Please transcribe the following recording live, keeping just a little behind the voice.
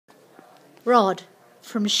Rod,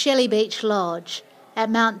 from Shelly Beach Lodge at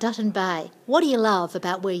Mount Dutton Bay, what do you love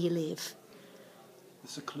about where you live? The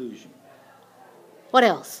seclusion, What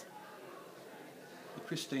else? the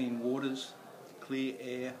pristine waters, the clear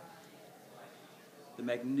air, the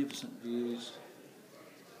magnificent views.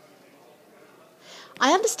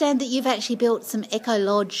 I understand that you've actually built some Eco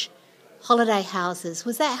Lodge holiday houses.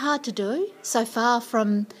 Was that hard to do, so far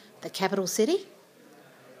from the capital city?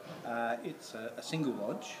 It's a single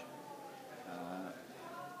lodge,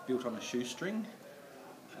 built on a shoestring,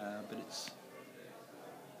 but it's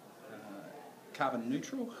carbon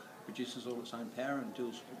neutral, produces all its own power and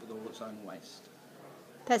deals with all its own waste.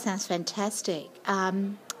 That sounds fantastic.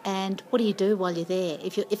 And what do you do while you're there?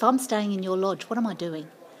 If I'm staying in your lodge, what am I doing?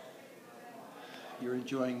 You're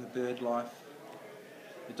enjoying the bird life,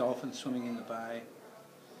 the dolphins swimming in the bay,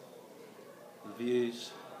 the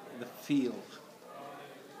views, the feel.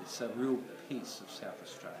 It's a real piece of South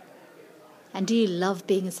Australia. And do you love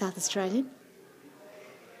being a South Australian?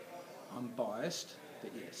 I'm biased,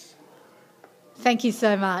 but yes. Thank you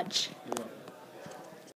so much.